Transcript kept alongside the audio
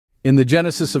In the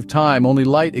genesis of time, only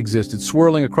light existed,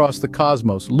 swirling across the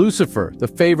cosmos. Lucifer, the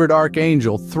favored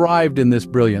archangel, thrived in this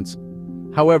brilliance.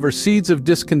 However, seeds of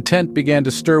discontent began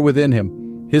to stir within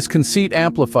him. His conceit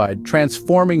amplified,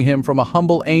 transforming him from a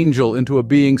humble angel into a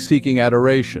being seeking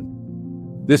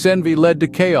adoration. This envy led to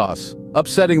chaos,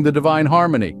 upsetting the divine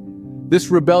harmony. This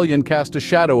rebellion cast a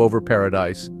shadow over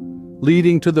paradise,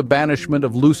 leading to the banishment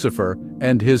of Lucifer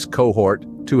and his cohort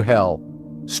to hell.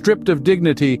 Stripped of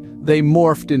dignity, they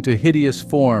morphed into hideous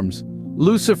forms.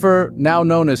 Lucifer, now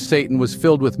known as Satan, was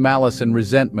filled with malice and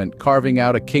resentment, carving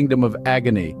out a kingdom of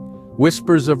agony.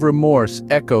 Whispers of remorse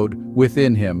echoed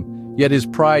within him, yet his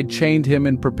pride chained him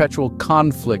in perpetual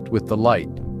conflict with the light.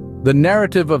 The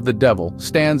narrative of the devil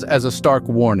stands as a stark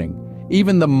warning.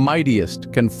 Even the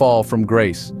mightiest can fall from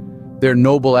grace, their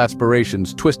noble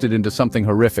aspirations twisted into something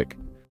horrific.